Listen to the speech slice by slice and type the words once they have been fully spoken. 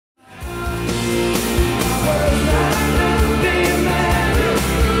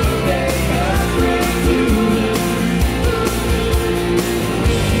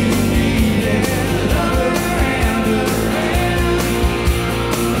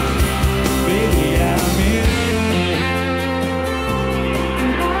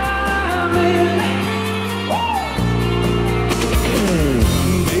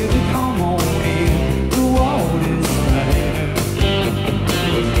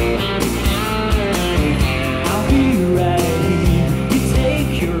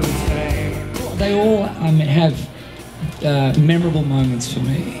memorable moments for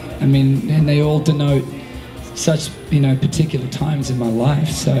me. I mean, and they all denote such, particular times in my life.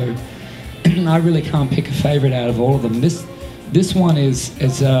 So I really can't pick a favourite out of all of them. This one has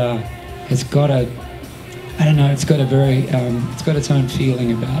got a, I don't know, it's got a very, it's got its own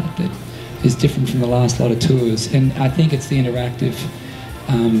feeling about it that is different from the last lot of tours. And I think it's the interactive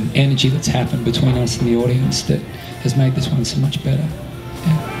energy that's happened between us and the audience that has made this one so much better.